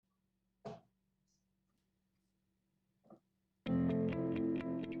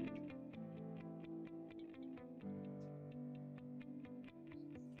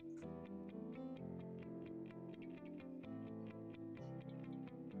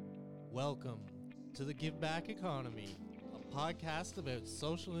Welcome to the Give Back Economy, a podcast about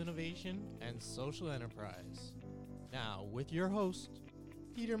social innovation and social enterprise. Now, with your host,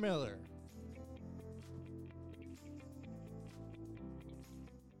 Peter Miller.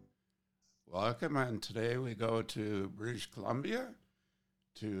 Welcome, and today we go to British Columbia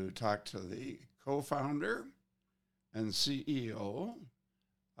to talk to the co-founder and CEO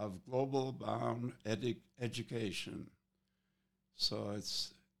of Global Bound Education. So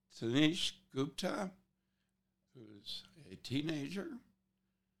it's Tanish Gupta, who's a teenager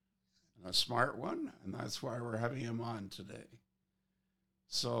and a smart one, and that's why we're having him on today.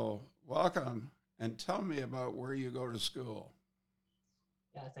 So welcome, and tell me about where you go to school.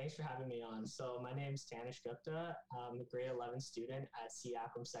 Yeah, thanks for having me on. So my name's Tanish Gupta. I'm a grade 11 student at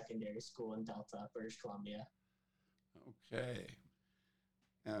Seacom Secondary School in Delta, British Columbia. Okay.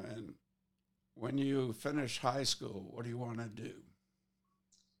 And when you finish high school, what do you want to do?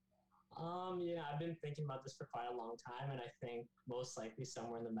 I've been thinking about this for quite a long time, and I think most likely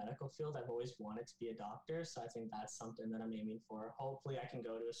somewhere in the medical field. I've always wanted to be a doctor, so I think that's something that I'm aiming for. Hopefully I can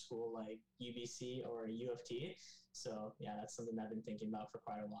go to a school like UBC or U of T. So yeah, that's something that I've been thinking about for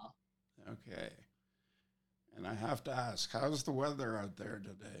quite a while. Okay. And I have to ask, how's the weather out there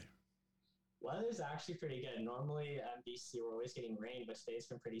today? Weather's actually pretty good. Normally at BC we're always getting rain, but today's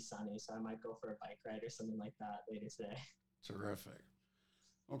been pretty sunny, so I might go for a bike ride or something like that later today. Terrific.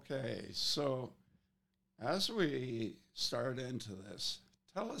 Okay, so as we start into this,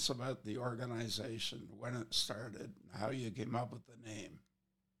 tell us about the organization, when it started, and how you came up with the name.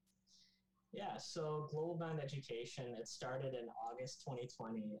 Yeah, so Global Bound Education, it started in August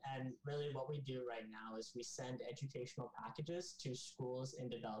 2020. And really what we do right now is we send educational packages to schools in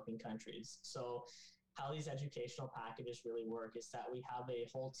developing countries. So how these educational packages really work is that we have a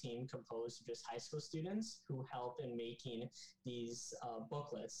whole team composed of just high school students who help in making these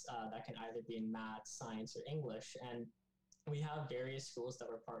booklets that can either be in math, science, or English. And we have various schools that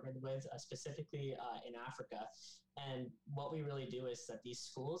we're partnered with, specifically in Africa. And what we really do is that these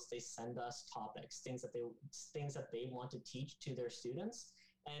schools, they send us topics, things that they want to teach to their students.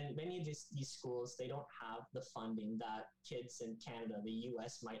 And many of these schools, they don't have the funding that kids in Canada, the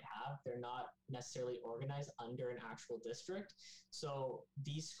US might have. They're not necessarily organized under an actual district. So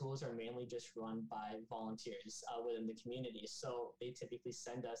these schools are mainly just run by volunteers within the community. So they typically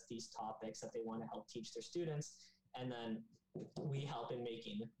send us these topics that they want to help teach their students. And then we help in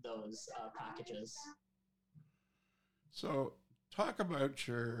making those packages. So talk about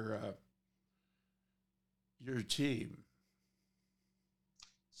your team.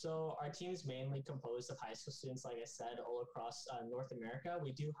 So our team is mainly composed of high school students, like I said, all across North America.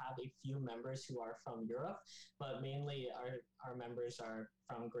 We do have a few members who are from Europe, but mainly our members are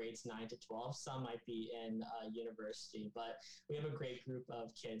from grades 9 to 12. Some might be in university, but we have a great group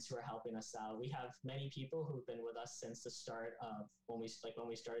of kids who are helping us out. We have many people who've been with us since the start of when we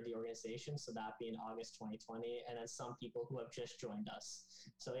started the organization, so that being August 2020, and then some people who have just joined us.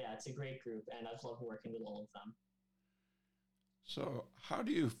 So yeah, it's a great group, and I've loved working with all of them. So how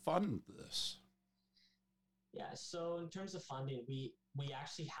do you fund this? Yeah, so in terms of funding, we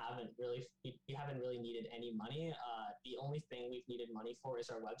actually haven't really needed any money. The only thing we've needed money for is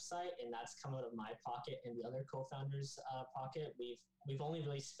our website, and that's come out of my pocket and the other co-founders' pocket. We've only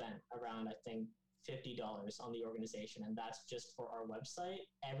really spent around, I think, $50 on the organization, and that's just for our website.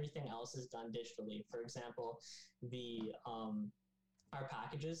 Everything else is done digitally. For example, our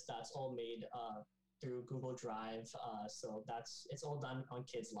packages, that's all made through Google Drive, so it's all done on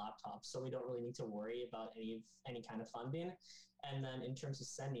kids' laptops. So we don't really need to worry about any kind of funding. And then in terms of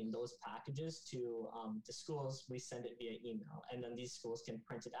sending those packages to the schools, we send it via email, and then these schools can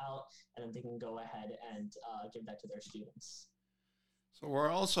print it out, and then they can go ahead and give that to their students. So we're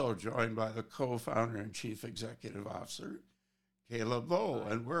also joined by the co-founder and chief executive officer, Caleb Vo.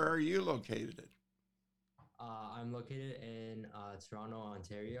 And where are you located? I'm located in Toronto,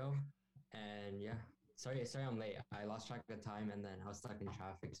 Ontario. And yeah, sorry I'm late. I lost track of time and then I was stuck in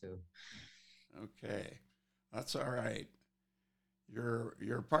traffic too. Okay, that's all right.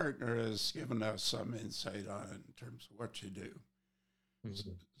 Your partner has given us some insight on it in terms of what you do. Mm-hmm.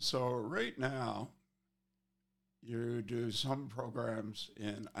 So right now, you do some programs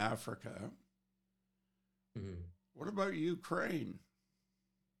in Africa. Mm-hmm. What about Ukraine?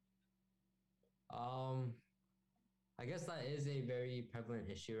 I guess that is a very prevalent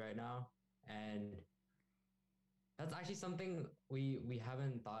issue right now. And that's actually something we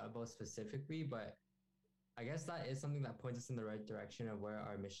haven't thought about specifically, but I guess that is something that points us in the right direction of where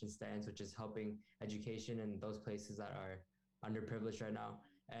our mission stands, which is helping education in those places that are underprivileged right now.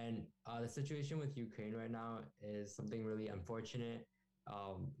 And the situation with Ukraine right now is something really unfortunate.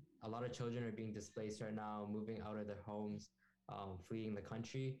 a lot of children are being displaced right now, moving out of their homes, fleeing the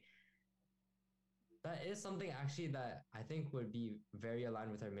country. That is something actually that I think would be very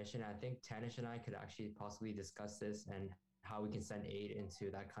aligned with our mission. I think Tanish and I could actually possibly discuss this and how we can send aid into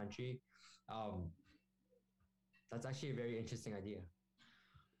that country. Um, that's actually a very interesting idea.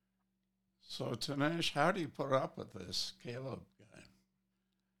 So, Tanesh, how do you put up with this Caleb guy?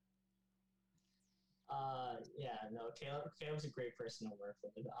 Caleb's a great person to work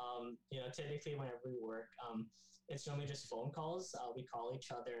with. Typically whenever we work, it's normally just phone calls. We call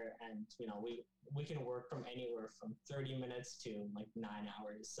each other, and we can work from anywhere from 30 minutes to like 9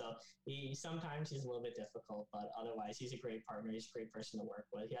 hours. So sometimes he's a little bit difficult, but otherwise he's a great partner. He's a great person to work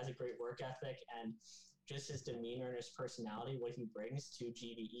with. He has a great work ethic, and just his demeanor and his personality, what he brings to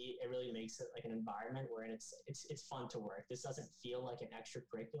GVE, it really makes it like an environment where it's fun to work. This doesn't feel like an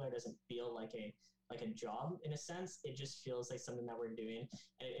extracurricular. It doesn't feel like a job in a sense. It just feels like something that we're doing,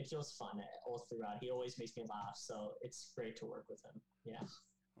 and it feels fun all throughout. He always makes me laugh, so it's great to work with him. Yeah.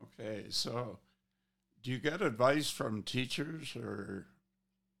 Okay, so do you get advice from teachers or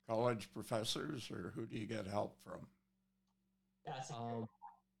college professors, or who do you get help from? That's All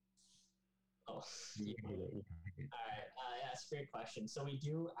right. That's a great question. So we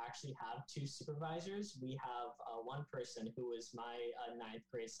do actually have two supervisors. We have one person who is my ninth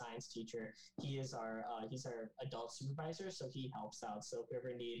grade science teacher. He's our adult supervisor, so he helps out. So if we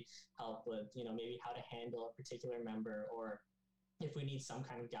ever need help with maybe how to handle a particular member, or if we need some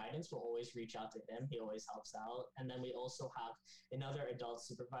kind of guidance, we'll always reach out to him. He always helps out. And then we also have another adult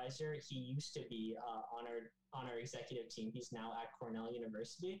supervisor. He used to be on our executive team. He's now at Cornell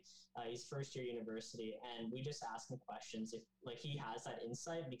University. He's first year university, and we just ask him questions if he has that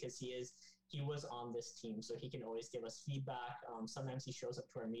insight, because he was on this team, so he can always give us feedback. Sometimes he shows up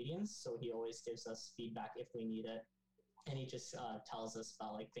to our meetings, so he always gives us feedback if we need it. And he just tells us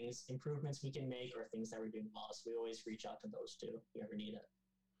about improvements we can make or things that we're doing well. So we always reach out to those two if we ever need it.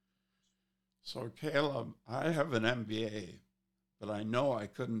 So Caleb, I have an MBA, but I know I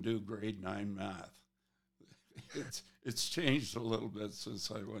couldn't do grade 9 math. It's changed a little bit since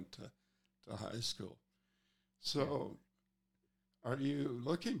I went to high school. So are you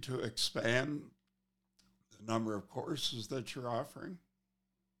looking to expand the number of courses that you're offering?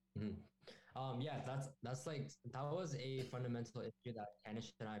 Mm-hmm. That was a fundamental issue that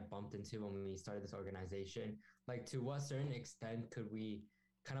Kanish and I bumped into when we started this organization. To what certain extent could we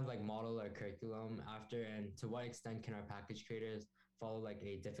kind of model our curriculum after, and to what extent can our package creators follow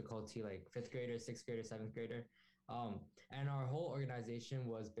a difficulty, 5th grader, 6th grader, 7th grader? And our whole organization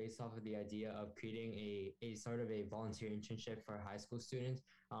was based off of the idea of creating a sort of a volunteer internship for high school students.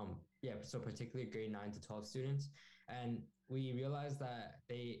 So particularly grade 9 to 12 students. And we realized that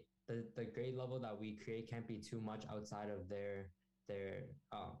the grade level that we create can't be too much outside of their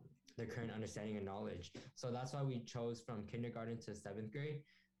current understanding and knowledge. So that's why we chose from kindergarten to 7th grade.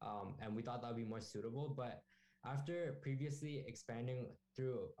 And we thought that would be more suitable. But after previously expanding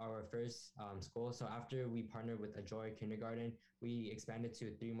through our first school, so after we partnered with Ajoy Kindergarten, we expanded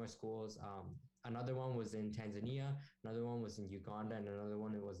to 3 more schools. Another one was in Tanzania, another one was in Uganda, and another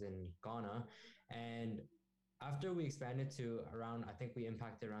one was in Ghana. And after we expanded to I think we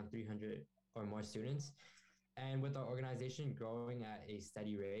impacted around 300 or more students. And with our organization growing at a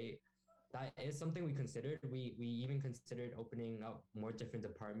steady rate, that is something we considered. We even considered opening up more different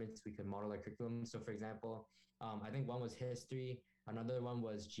departments we could model our curriculum. So for example, I think one was history, another one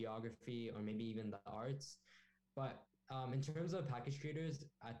was geography, or maybe even the arts. But in terms of package creators,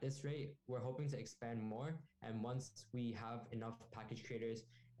 at this rate, we're hoping to expand more. And once we have enough package creators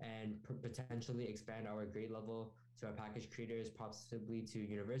and potentially expand our grade level to our package creators, possibly to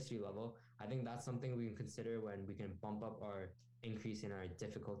university level, I think that's something we can consider when we can bump up our increase in our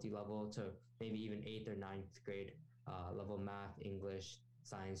difficulty level to maybe even 8th or 9th grade level math, English,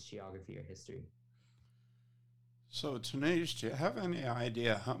 science, geography, or history. So Tanesh, do you have any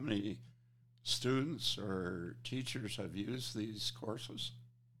idea how many students or teachers have used these courses?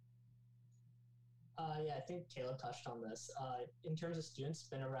 I think Caleb touched on this. In terms of students, it's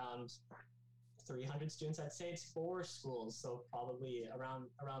been around 300 students. I'd say it's 4 schools, so probably around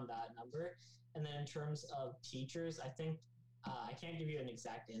that number. And then in terms of teachers, I think I can't give you an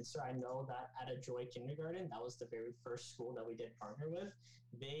exact answer. I know that at Ajoy Kindergarten, that was the very first school that we did partner with.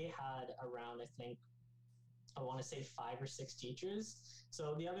 They had around, I want to say 5 or 6 teachers.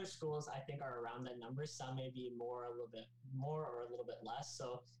 So the other schools, I think, are around that number. Some may be a little bit more or a little bit less.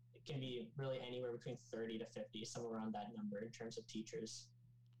 So it can be really anywhere between 30 to 50, somewhere around that number in terms of teachers.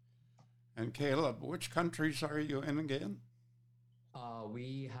 And Caleb, which countries are you in again?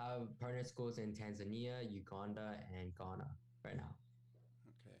 We have partner schools in Tanzania, Uganda, and Ghana right now.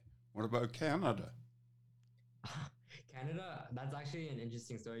 Okay. What about Canada? Canada, that's actually an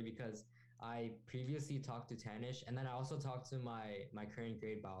interesting story because I previously talked to Tanish, and then I also talked to my current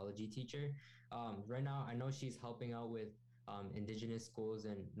grade biology teacher. Right now, I know she's helping out with Indigenous schools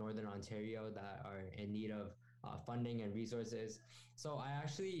in Northern Ontario that are in need of funding and resources. So I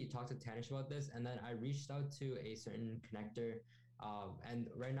actually talked to Tanish about this, and then I reached out to a certain connector. And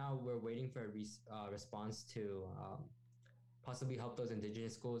right now, we're waiting for a response to possibly help those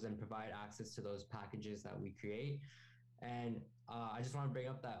Indigenous schools and provide access to those packages that we create. And I just want to bring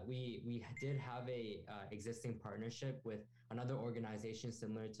up that we did have a existing partnership with another organization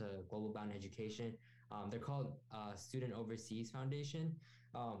similar to Global Bound Education. They're called Student Overseas Foundation.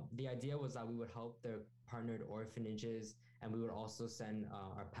 The idea was that we would help their partnered orphanages, and we would also send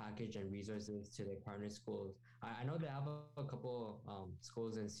our package and resources to their partner schools. I know they have a couple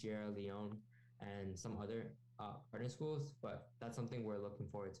schools in Sierra Leone and some other partner schools, but that's something we're looking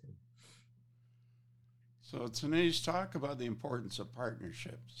forward to. So Tanish, talk about the importance of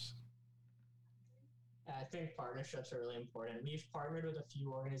partnerships. I think partnerships are really important. We've partnered with a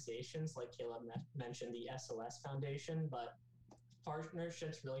few organizations, like Caleb mentioned, the SOS Foundation, but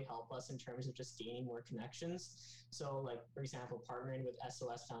partnerships really help us in terms of just gaining more connections. So, like, for example, partnering with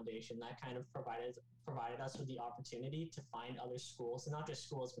SOS Foundation, that kind of provided us with the opportunity to find other schools, and not just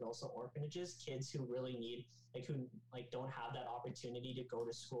schools, but also orphanages, kids who really need, who don't have that opportunity to go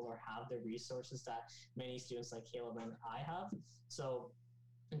to school or have the resources that many students like Caleb and I have. So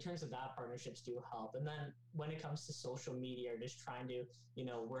in terms of that, partnerships do help. And then when it comes to social media or just trying to,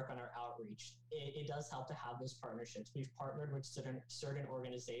 work on our outreach, it does help to have those partnerships. We've partnered with certain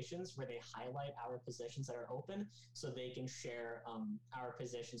organizations where they highlight our positions that are open so they can share our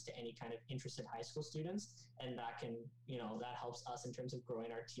positions to any kind of interested high school students. And that can, that helps us in terms of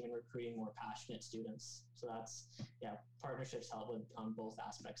growing our team and recruiting more passionate students. So partnerships help with on both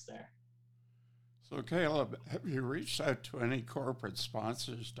aspects there. So Caleb, have you reached out to any corporate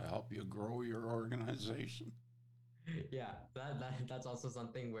sponsors to help you grow your organization? Yeah, that's also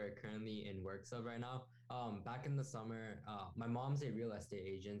something we're currently in works of right now. Back in the summer, my mom's a real estate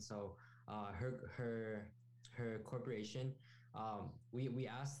agent, so her corporation, we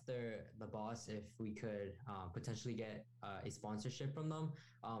asked the boss if we could potentially get a sponsorship from them.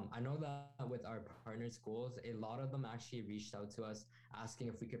 I know that with our partner schools, a lot of them actually reached out to us asking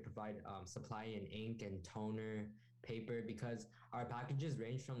if we could provide supply in ink and toner, paper, because our packages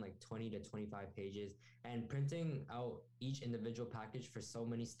range from like 20 to 25 pages, and printing out each individual package for so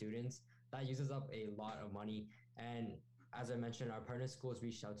many students, that uses up a lot of money. And as I mentioned, our partner schools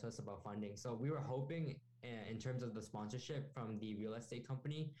reached out to us about funding. So we were hoping in terms of the sponsorship from the real estate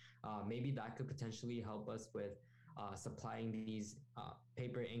company, maybe that could potentially help us with supplying these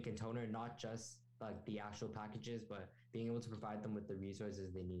paper, ink, and toner, not just like the actual packages, but being able to provide them with the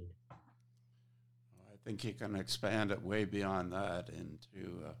resources they need. I think you can expand it way beyond that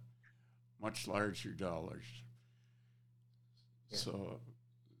into much larger dollars. Yeah. So,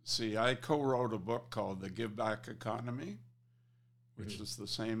 see, I co-wrote a book called The Give Back Economy, which is the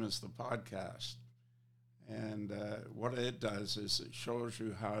same as the podcast. And what it does is it shows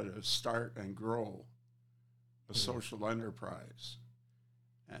you how to start and grow a social enterprise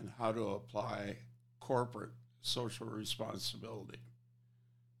and how to apply corporate social responsibility.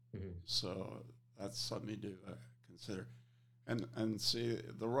 So that's something to consider. And see,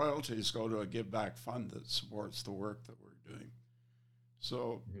 the royalties go to a give back fund that supports the work that we're doing.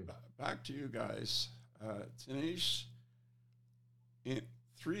 So back to you guys. Tanish, in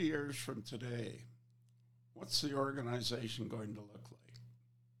 3 years from today, what's the organization going to look like?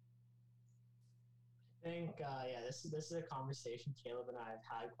 I think, this is a conversation Caleb and I have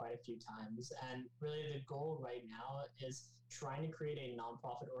had quite a few times. And really the goal right now is trying to create a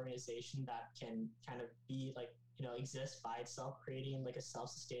nonprofit organization that can kind of be exist by itself, creating like a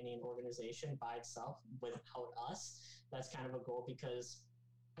self-sustaining organization by itself without us. That's kind of a goal, because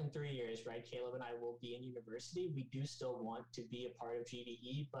in 3 years, right, Caleb and I will be in university. We do still want to be a part of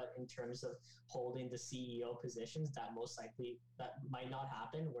GBE, but in terms of holding the CEO positions, that might not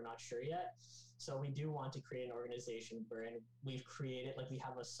happen. We're not sure yet. So we do want to create an organization wherein we've created, we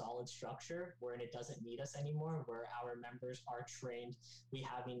have a solid structure wherein it doesn't need us anymore, where our members are trained. We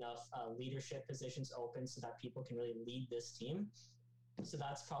have enough leadership positions open so that people can really lead this team. So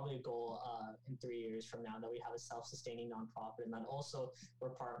that's probably a goal in 3 years from now, that we have a self-sustaining nonprofit. And then also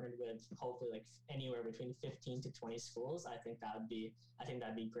we're partnered with hopefully anywhere between 15 to 20 schools. I think that'd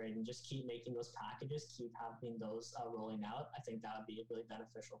be great. And just keep making those packages, keep having those rolling out. I think that would be really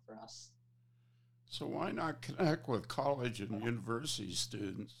beneficial for us. So why not connect with college and university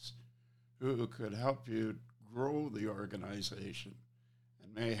students who could help you grow the organization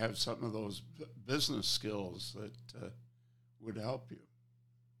and may have some of those business skills that would help you.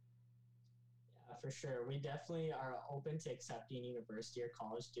 Yeah, for sure. We definitely are open to accepting university or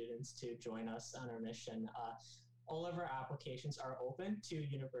college students to join us on our mission. All of our applications are open to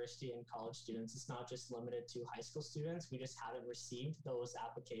university and college students. It's not just limited to high school students. We just haven't received those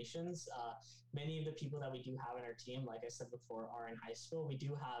applications. Many of the people that we do have in our team, like I said before, are in high school. We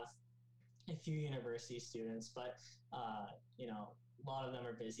do have a few university students, but a lot of them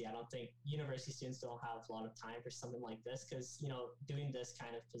are busy. I don't think university students don't have a lot of time for something like this because doing this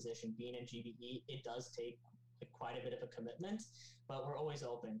kind of position, being in GBE, it does take quite a bit of a commitment. But we're always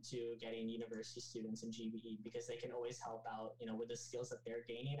open to getting university students in GBE because they can always help out, with the skills that they're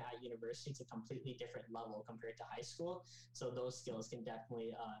gaining at university. It's a completely different level compared to high school. So those skills can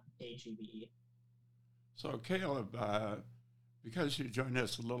definitely aid GBE. So Caleb, because you joined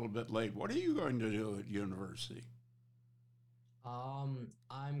us a little bit late, what are you going to do at university?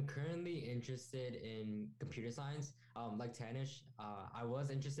 I'm currently interested in computer science. Like Tanish, I was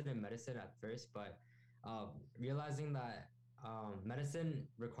interested in medicine at first, but realizing that medicine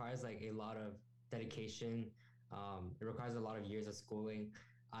requires like a lot of dedication. It requires a lot of years of schooling.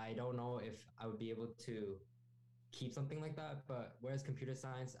 I don't know if I would be able to keep something like that, but whereas computer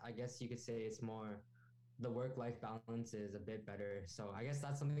science, I guess you could say it's more, the work-life balance is a bit better. So I guess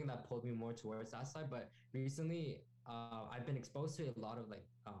that's something that pulled me more towards that side. But recently, I've been exposed to a lot of like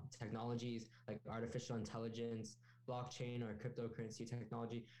technologies like artificial intelligence, blockchain, or cryptocurrency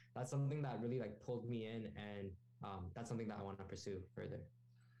technology. That's something that really like pulled me in, and that's something that I want to pursue further.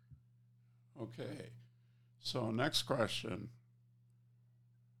 Okay. So next question.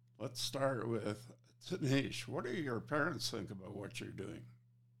 Let's start with Tanish. What do your parents think about what you're doing?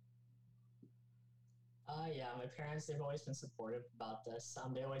 Yeah, my parents, they've always been supportive about this.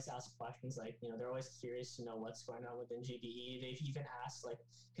 They always ask questions like, they're always curious to know what's going on within GBE. They've even asked like,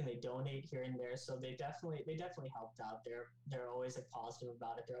 can they donate here and there? So they definitely helped out. They're always like positive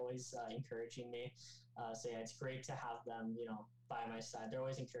about it. They're always encouraging me. So yeah, it's great to have them, by my side. They're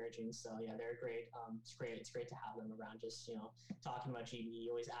always encouraging. So yeah, they're great. It's great. It's great to have them around, just, talking about GBE,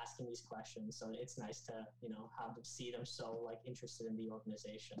 always asking these questions. So it's nice to, have them, see them so like interested in the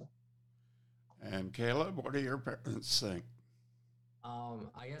organization. And Caleb, what do your parents think?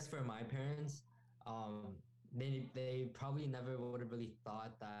 I guess for my parents, they probably never would have really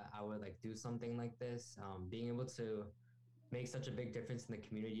thought that I would like do something like this. Being able to make such a big difference in the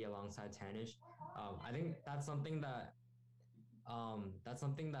community alongside Tanish, I think that's something that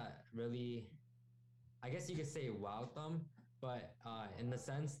really, I guess you could say, wowed them. But in the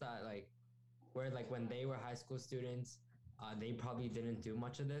sense that when they were high school students, they probably didn't do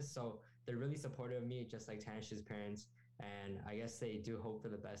much of this. So they're really supportive of me, just like Tanish's parents. And I guess they do hope for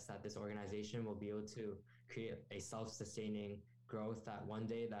the best that this organization will be able to create a self-sustaining growth, that one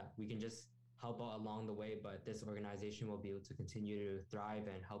day that we can just help out along the way, but this organization will be able to continue to thrive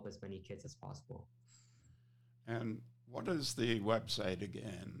and help as many kids as possible. And what is the website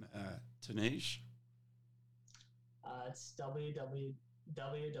again, Tanish? It's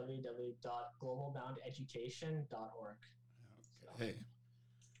www.globalboundeducation.org. Okay.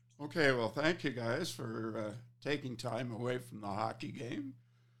 Okay, well, thank you guys for taking time away from the hockey game,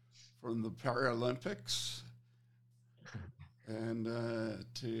 from the Paralympics, and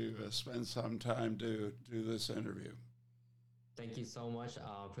to spend some time to do this interview. Thank you so much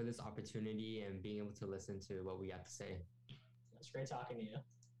for this opportunity and being able to listen to what we have to say. It's great talking to you.